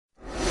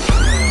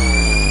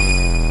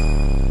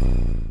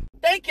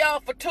Thank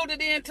y'all for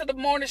tuning in to the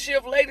morning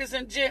shift, ladies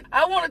and gents.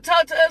 I want to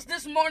talk to us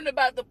this morning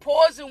about the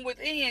poison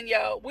within,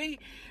 y'all. We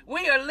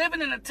are living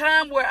in a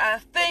time where I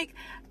think,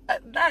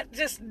 not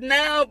just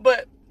now,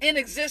 but in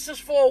existence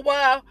for a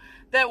while,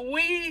 that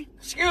we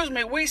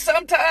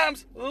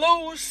sometimes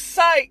lose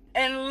sight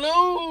and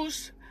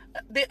lose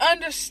the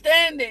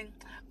understanding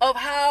of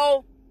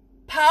how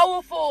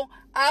powerful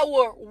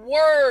our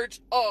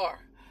words are.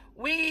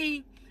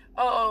 We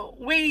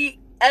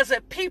as a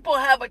people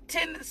have a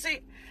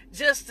tendency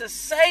just to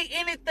say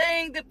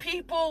anything to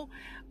people,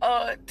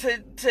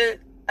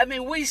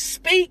 we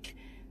speak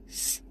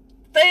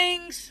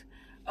things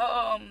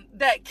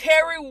that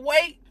carry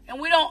weight, and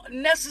we don't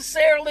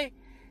necessarily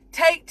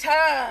take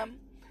time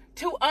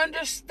to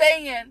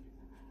understand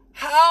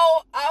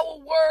how our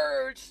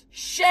words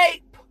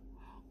shape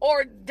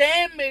or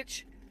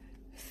damage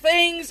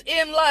things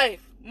in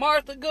life.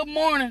 Martha, good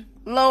morning.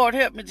 Lord,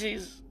 help me,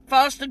 Jesus.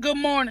 Foster, good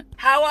morning.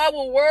 How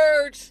our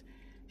words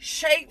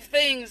shape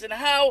things and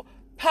how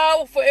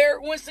powerful,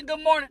 Eric Winston,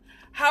 good morning,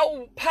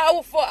 how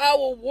powerful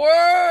our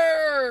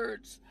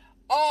words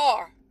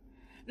are.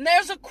 And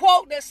there's a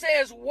quote that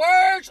says,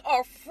 words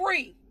are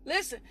free.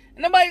 Listen,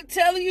 nobody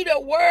telling you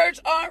that words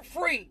aren't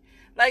free.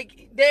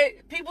 Like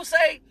people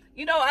say,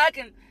 I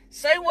can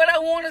say what I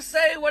want to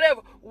say, whatever.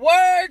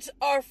 Words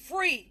are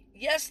free.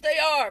 Yes, they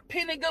are.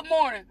 Penny, good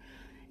morning.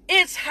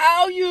 It's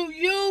how you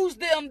use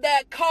them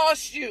that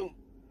costs you.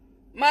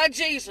 My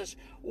Jesus.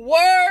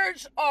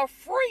 Words are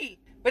free,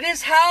 but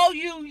it's how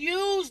you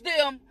use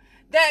them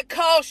that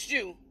costs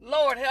you.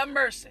 Lord, have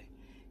mercy.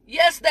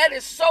 Yes, that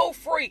is so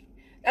free.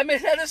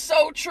 That is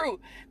so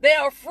true. They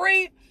are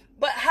free,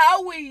 but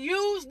how we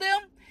use them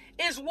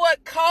is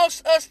what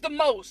costs us the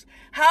most.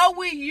 How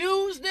we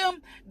use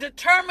them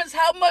determines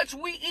how much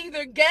we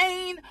either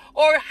gain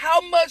or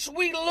how much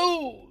we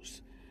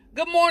lose.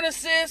 Good morning,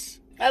 sis.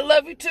 I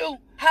love you too.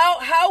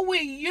 How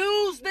we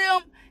use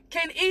them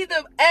can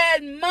either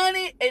add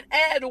money and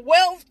add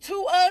wealth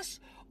to us,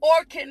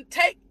 or can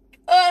take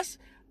us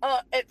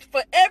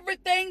for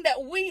everything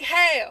that we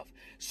have.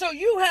 So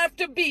you have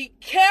to be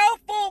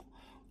careful.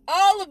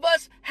 All of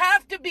us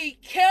have to be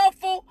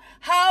careful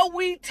how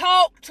we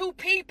talk to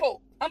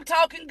people. I'm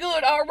talking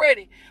good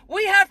already.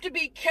 We have to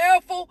be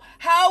careful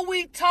how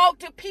we talk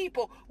to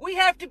people. We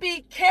have to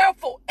be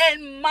careful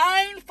and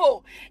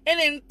mindful and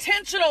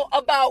intentional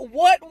about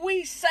what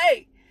we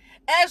say,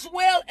 as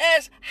well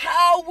as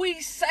how we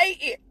say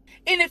it.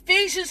 In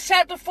Ephesians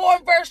chapter 4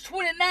 and verse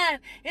 29,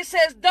 it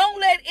says,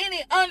 don't let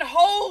any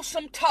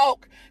unwholesome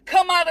talk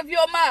come out of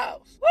your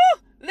mouths.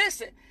 Woo!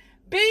 Listen,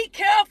 be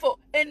careful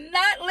and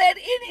not let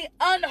any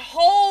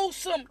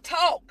unwholesome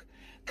talk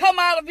come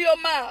out of your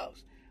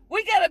mouths.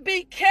 We got to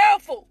be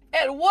careful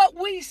at what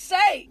we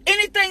say.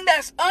 Anything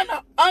that's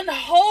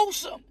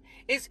unwholesome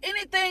is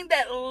anything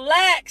that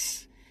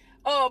lacks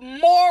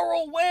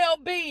moral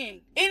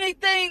well-being.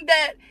 Anything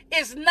that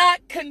is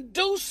not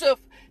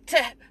conducive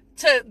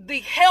to the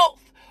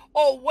health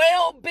or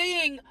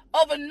well-being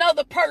of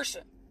another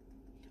person.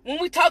 When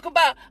we talk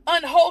about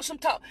unwholesome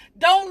talk,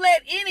 don't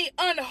let any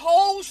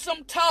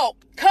unwholesome talk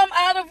come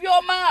out of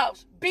your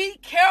mouths. Be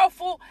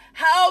careful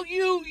how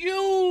you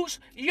use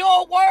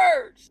your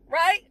words,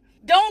 right?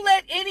 Don't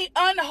let any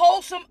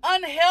unwholesome,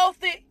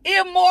 unhealthy,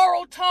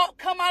 immoral talk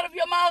come out of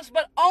your mouths,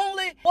 but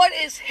only what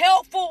is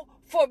helpful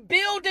for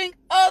building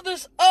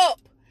others up.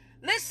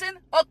 Listen,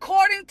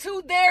 according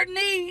to their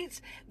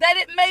needs, that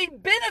it may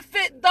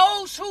benefit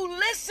those who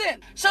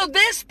listen. So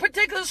this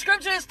particular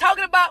scripture is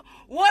talking about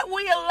what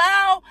we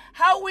allow,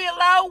 how we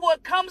allow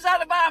what comes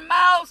out of our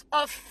mouths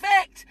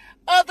affect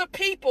other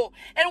people,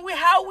 and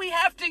how we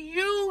have to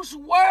use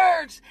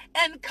words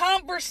and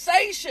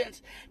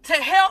conversations to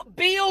help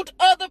build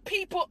other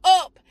people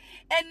up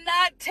and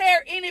not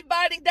tear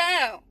anybody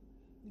down.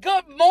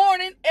 Good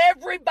morning,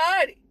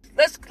 everybody.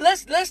 Let's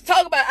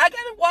talk about it. I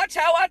gotta watch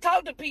how I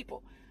talk to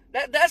people.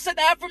 That's an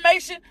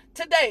affirmation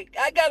today.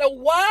 I gotta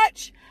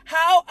watch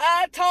how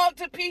I talk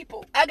to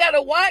people. I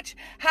gotta watch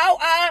how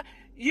I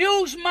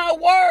use my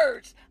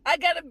words. I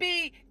gotta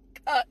be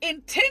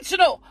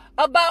intentional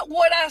about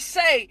what I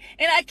say,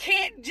 and I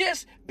can't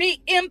just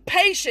be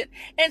impatient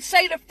and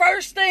say the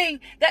first thing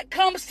that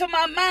comes to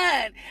my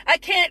mind. I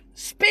can't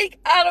speak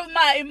out of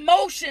my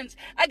emotions.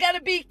 I got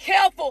to be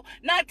careful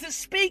not to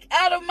speak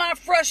out of my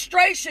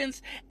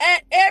frustrations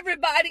at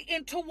everybody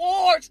and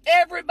towards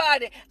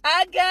everybody.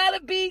 I got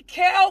to be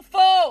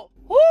careful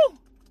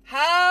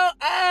how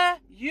I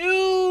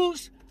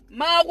use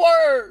my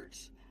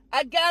words.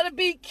 I got to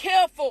be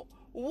careful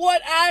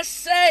what I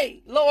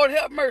say. Lord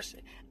have mercy.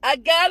 I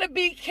got to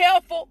be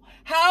careful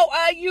how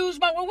I use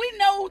my word. We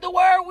know the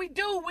word, we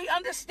do. We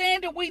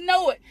understand it. We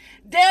know it.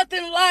 Death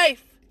and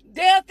life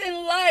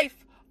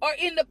are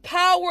in the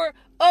power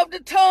of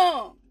the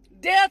tongue.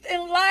 Death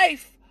and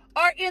life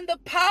are in the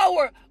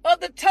power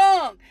of the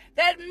tongue.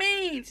 That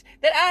means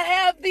that I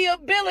have the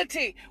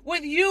ability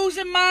with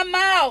using my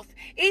mouth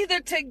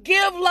either to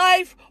give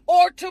life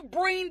or to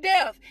bring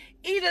death,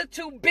 either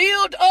to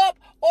build up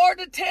or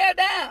to tear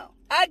down.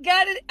 I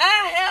got it.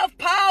 I have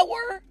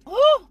power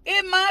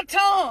in my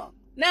tongue.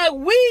 Now,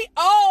 we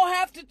all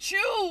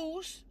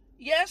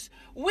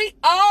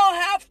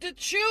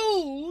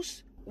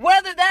choose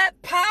whether that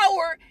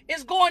power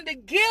is going to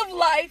give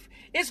life,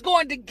 it's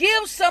going to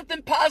give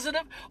something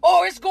positive,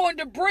 or it's going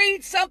to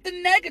breed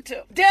something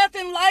negative. Death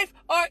and life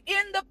are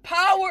in the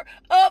power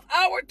of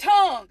our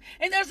tongue.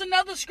 And there's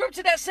another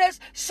scripture that says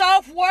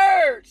soft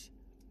words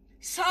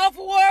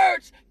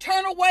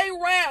turn away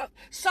wrath.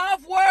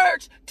 Soft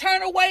words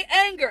turn away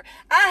anger.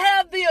 I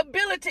have the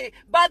ability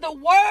by the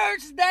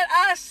words that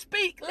I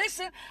speak.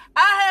 Listen,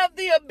 I have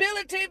the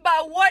ability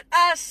by what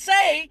I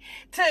say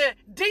to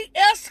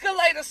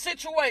de-escalate a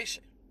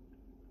situation.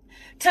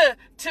 To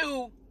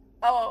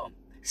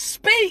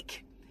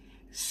speak,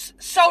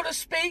 so to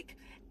speak,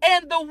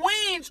 and the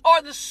winds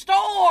or the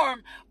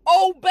storm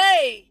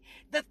obey.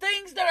 The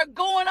things that are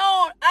going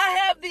on, I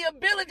have the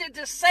ability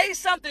to say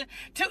something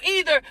to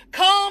either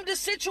calm the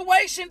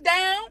situation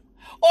down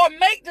or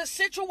make the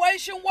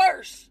situation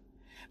worse.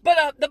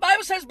 But the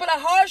Bible says, but a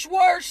harsh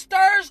word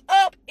stirs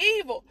up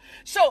evil.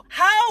 So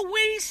how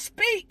we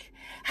speak,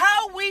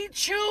 how we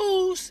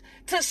choose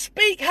to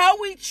speak,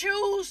 how we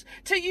choose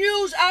to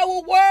use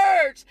our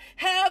words,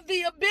 have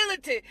the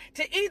ability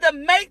to either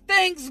make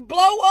things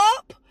blow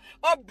up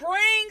or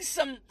bring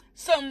some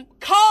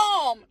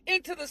calm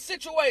into the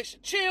situation.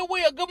 Chill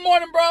Will, good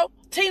morning, bro.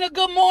 Tina,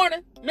 good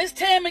morning. Miss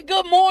Tammy,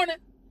 good morning.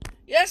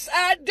 Yes,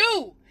 I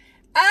do.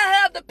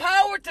 I have the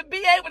power to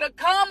be able to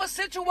calm a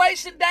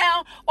situation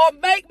down or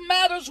make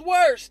matters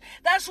worse.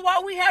 That's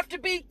why we have to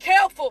be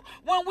careful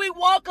when we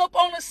walk up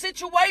on a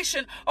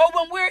situation or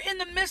when we're in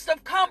the midst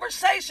of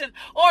conversation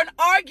or an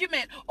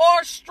argument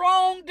or a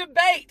strong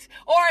debate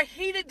or a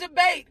heated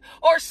debate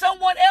or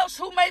someone else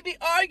who may be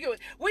arguing.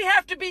 We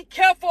have to be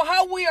careful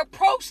how we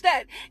approach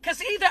that,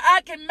 because either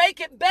I can make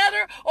it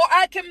better or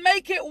I can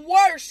make it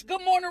worse.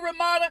 Good morning,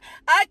 Ramada.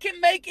 I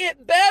can make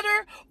it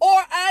better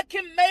or I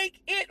can make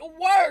it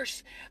worse.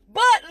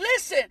 But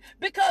listen,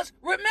 because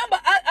remember,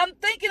 I'm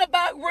thinking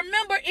about,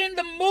 remember in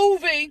the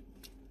movie,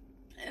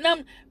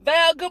 and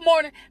Val, good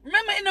morning.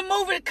 Remember in the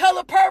movie The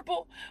Color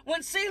Purple,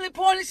 when Celie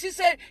pointed, she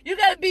said, you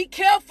got to be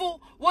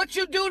careful what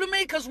you do to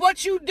me, because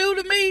what you do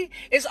to me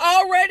is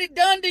already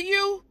done to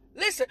you.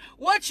 Listen,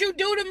 what you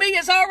do to me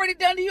is already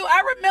done to you.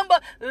 I remember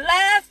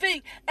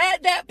laughing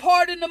at that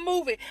part in the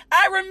movie.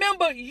 I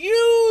remember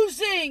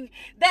using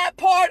that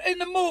part in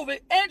the movie.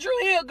 Andrew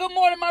Hill, good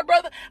morning, my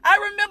brother.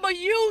 I remember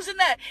using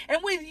that. And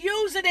we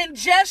use it in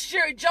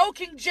gesture,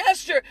 joking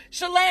gesture,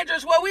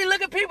 Shalandras, where we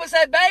look at people and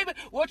say, baby,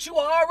 what you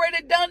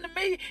already done to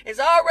me is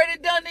already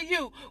done to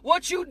you.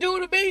 What you do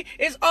to me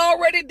is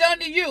already done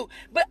to you.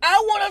 But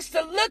I want us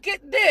to look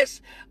at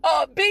this.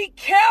 Be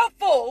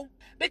careful,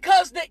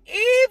 because the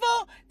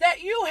evil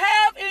that you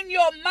have in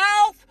your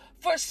mouth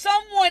for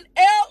someone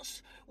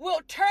else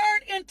will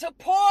turn into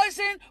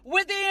poison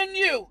within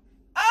you.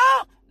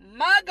 Oh,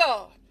 my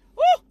God.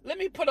 Woo, let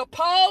me put a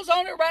pause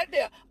on it right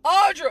there.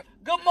 Audra,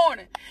 good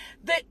morning.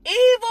 The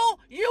evil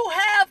you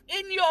have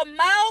in your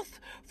mouth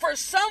for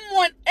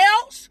someone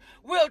else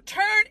will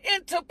turn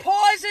into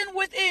poison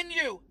within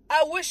you.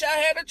 I wish I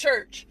had a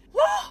church.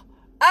 Woo.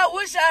 I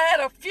wish I had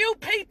a few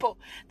people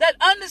that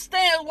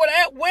understand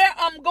where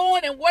I'm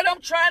going and what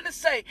I'm trying to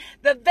say.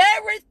 The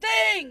very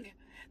thing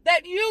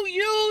that you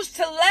use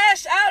to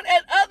lash out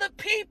at other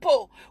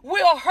people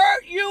will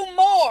hurt you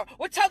more.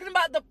 We're talking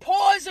about the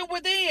poison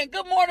within.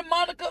 Good morning,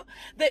 Monica.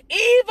 The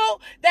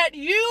evil that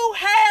you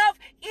have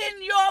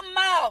in your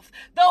mouth,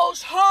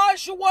 those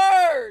harsh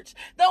words,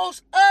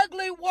 those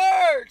ugly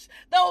words,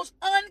 those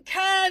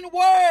unkind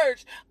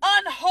words,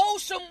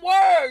 unwholesome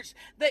words,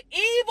 the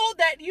evil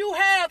that you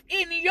have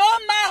in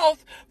your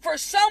mouth for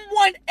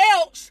someone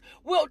else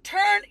will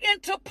turn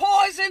into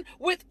poison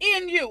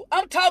within you.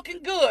 I'm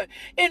talking good.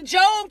 In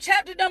Job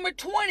chapter number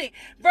 20,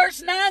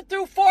 verse 9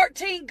 through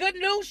 14, Good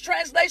News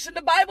Translation,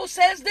 the Bible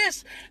says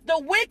this: the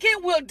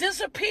wicked will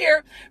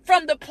disappear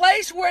from the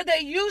place where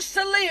they used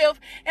to live,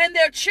 and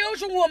their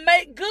children will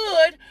make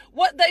good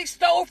what they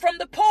stole from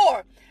the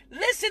poor.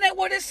 Listen at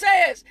what it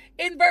says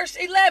in verse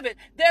 11.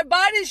 Their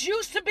bodies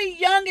used to be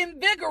young and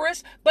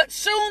vigorous, but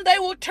soon they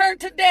will turn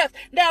to death.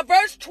 Now,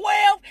 verse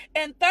 12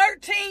 and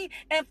 13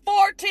 and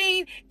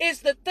 14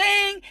 is the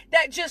thing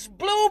that just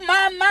blew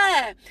my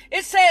mind.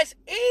 It says,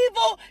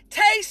 evil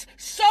tastes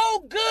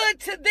so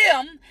good to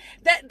them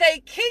that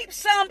they keep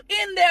some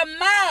in their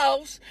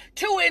mouths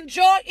to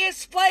enjoy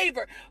its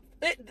flavor.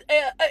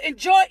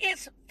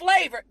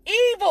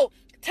 Evil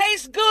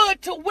tastes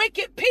good to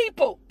wicked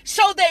people,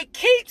 so they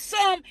keep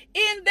some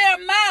in their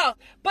mouth.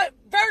 But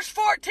verse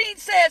 14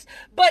 says,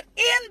 but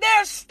in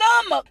their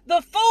stomach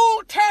the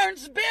food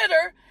turns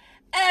bitter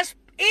as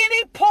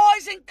any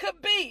poison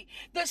could be.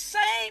 The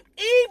same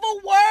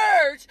evil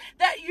words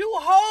that you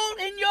hold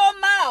in your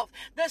mouth,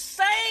 the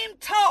same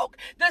talk,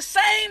 the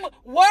same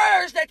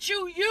words that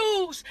you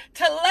use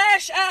to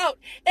lash out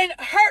and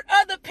hurt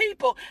other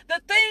people,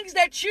 the things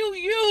that you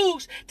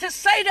use to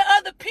say to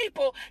other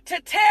people to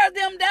tear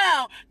them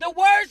down, the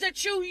words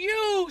that you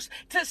use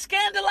to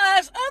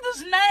scandalize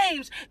others'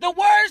 names, the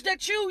words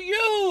that you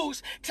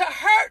use to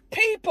hurt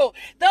people,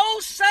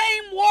 those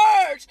same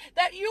words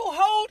that you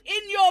hold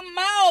in your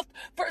mouth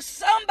for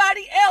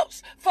somebody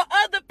else, for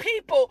other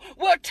people,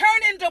 will turn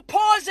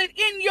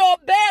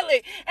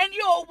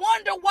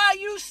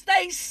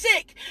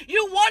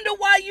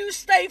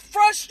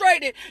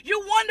frustrated. You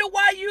wonder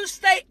why you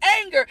stay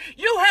angry.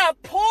 You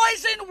have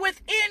poison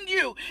within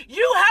you.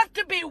 You have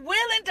to be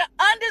willing to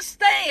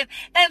understand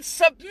and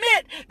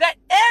submit that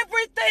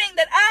everything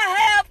that I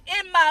have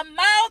in my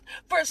mouth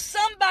for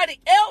somebody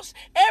else,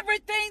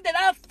 everything that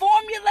I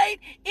formulate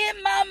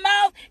in my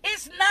mouth,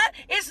 it's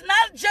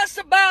not just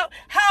about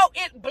how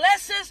it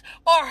blesses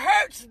or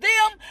hurts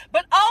them,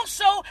 but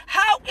also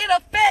how it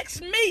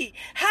affects me,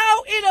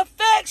 how it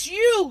affects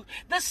you.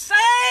 The same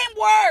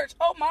words.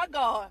 Oh my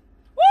God.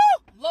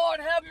 Woo! Lord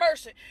have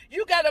mercy.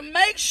 You got to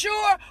make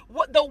sure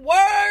what the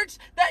words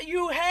that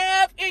you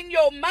have in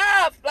your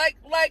mouth, like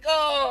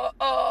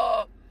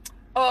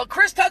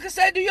Chris Tucker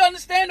said, do you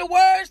understand the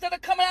words that are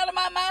coming out of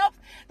my mouth?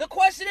 The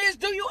question is,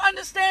 do you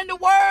understand the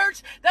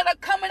words that are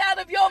coming out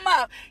of your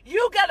mouth?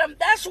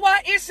 That's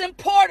why it's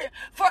important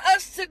for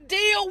us to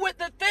deal with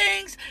the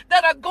things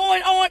that are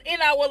going on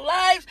in our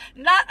lives,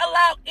 not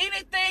allow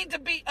anything to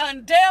be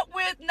undealt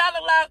with, not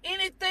allow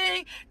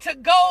anything to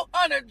go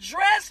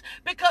unaddressed,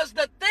 because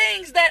the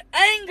things, that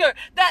anger,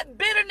 that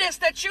bitterness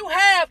that you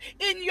have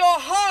in your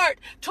heart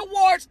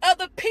towards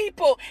other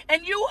people,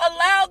 and you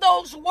allow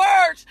those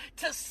words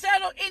to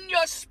settle in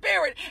your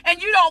spirit,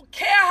 and you don't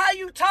care how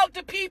you talk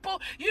to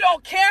people, you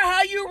don't care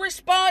how you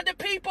respond to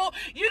people,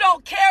 you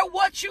don't care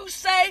what you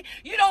say,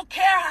 you don't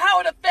care how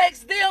it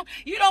affects them,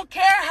 you don't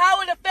care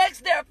how it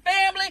affects their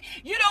family,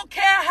 you don't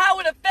care how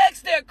it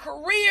affects their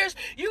careers,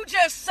 you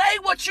just say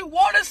what you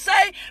want to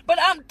say. But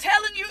I'm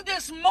telling you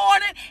this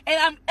morning, and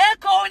I'm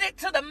echoing it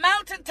to the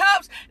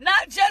mountaintops,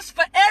 not just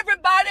for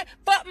everybody,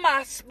 but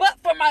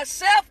for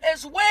myself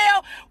as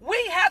well. We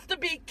have to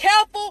be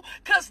careful,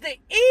 because the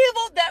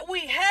evil that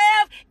we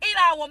have in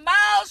our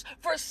mouths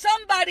for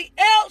somebody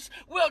else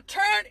will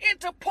turn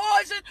into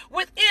poison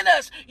within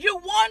us. You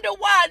wonder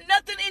why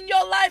nothing in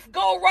your life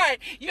go right.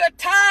 You're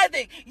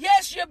tithing.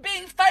 Yes, you're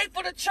being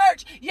faithful to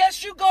church.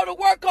 Yes, you go to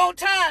work on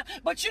time,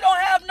 but you don't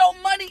have no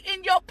money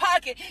in your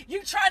pocket.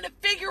 You're trying to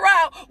figure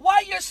out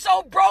why you're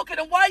so broken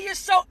and why you're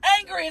so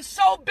angry and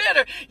so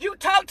bitter. You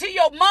talk to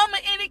your mama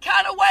any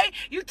kind of way.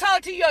 You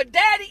talk to your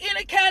daddy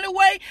any kind of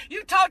way.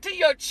 You talk to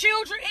your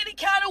children any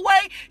kind of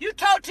way. You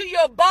talk to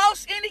your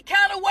boss any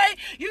kind of way.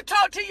 You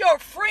talk to your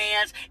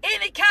friends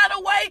any kind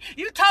of way.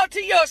 You talk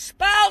to your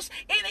spouse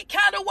any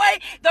kind of way.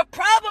 The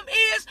problem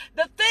is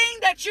the thing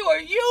that you are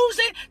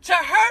using to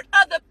hurt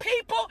other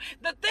people,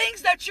 the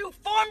things that you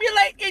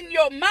formulate in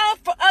your mouth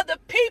for other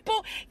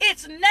people,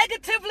 it's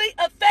negatively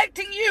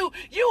affecting you.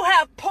 You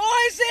have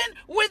poison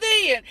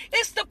within.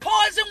 It's the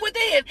poison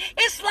within.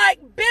 It's like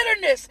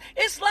bitterness.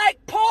 It's like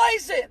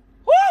poison.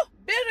 Woo!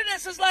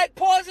 Bitterness is like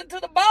poison to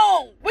the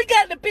bone. We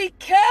got to be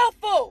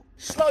careful.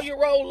 Slow your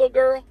roll, little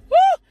girl.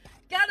 Woo!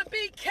 Got to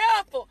be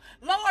careful.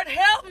 Lord,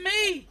 help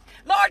me.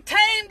 Lord,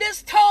 tame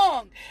this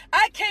tongue.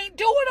 I can't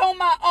do it on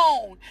my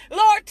own.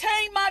 Lord,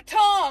 tame my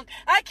tongue.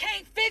 I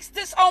can't fix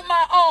this on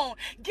my own.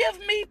 Give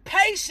me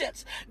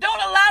patience.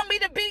 Don't allow me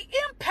to be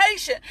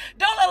impatient.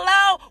 Don't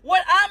allow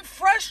what I'm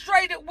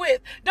frustrated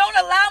with. Don't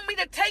allow me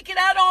to take it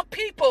out on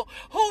people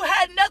who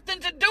had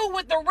nothing to do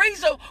with the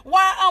reason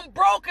why I'm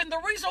broken,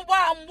 the reason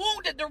why I'm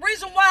wounded, the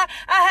reason why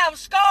I have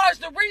scars,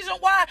 the reason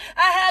why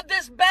I have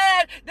this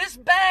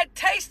bad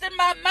taste in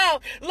my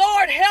mouth.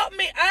 Lord, help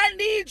me. I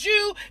need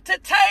you to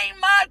tame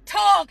my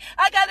tongue.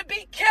 I got to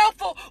be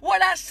careful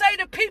what I say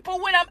to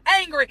people when I'm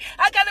angry.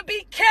 I got to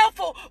be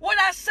careful what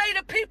I say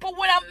to people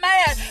when I'm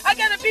mad. I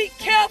got to be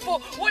careful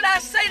what I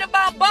say to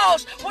my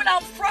boss when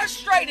I'm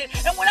frustrated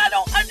and when I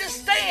don't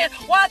understand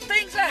why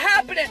things are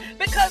happening,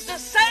 because the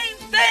same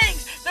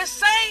things, the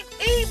same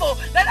evil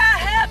that I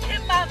have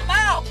in my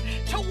mouth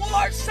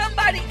towards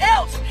somebody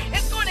else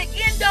is going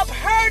to end up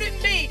hurting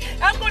me.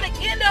 I'm going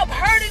to end up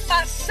hurting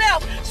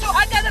myself. So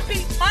I got to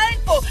be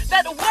mindful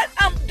that what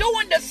I'm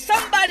doing to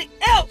somebody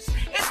else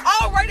is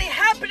already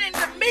happening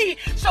to me.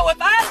 So if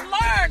I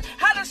learn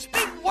how to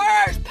speak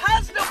words,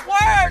 positive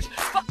words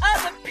for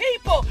other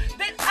people,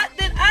 then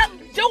I'm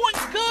doing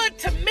good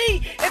to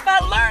me. If I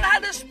learn how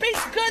to speak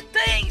good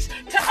things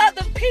to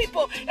other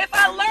people, if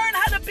I learn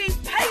how to be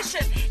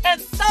patient and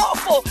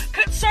thoughtful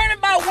concerning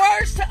my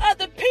words to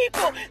other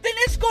people, then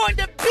it's going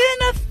to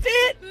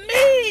benefit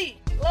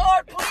me.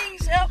 Lord,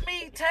 please help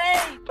me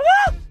tame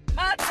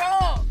my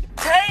tongue.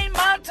 Tame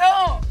my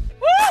tongue.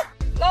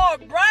 Woo!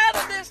 Lord,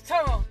 bridle this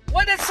tongue.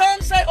 What did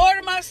song say?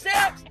 Order my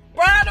steps.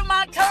 Bridle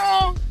my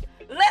tongue.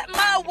 Let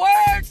my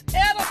words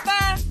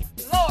edify.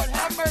 Lord,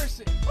 have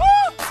mercy.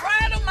 Woo!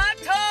 Bridle my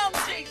tongue,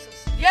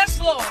 Jesus. Yes,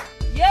 Lord.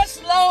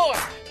 Yes, Lord.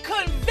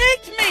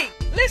 Convict me.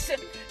 Listen,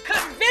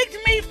 convict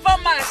me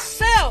from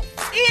myself.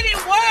 Any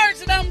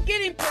words that I'm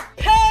getting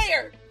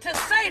prepared to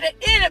say to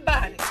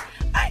anybody.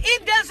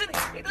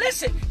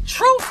 Listen,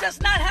 truth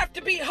does not have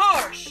to be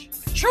harsh.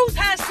 Truth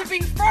has to be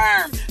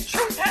firm.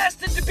 Truth has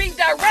to be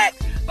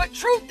direct. But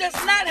truth does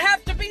not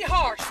have to be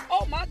harsh.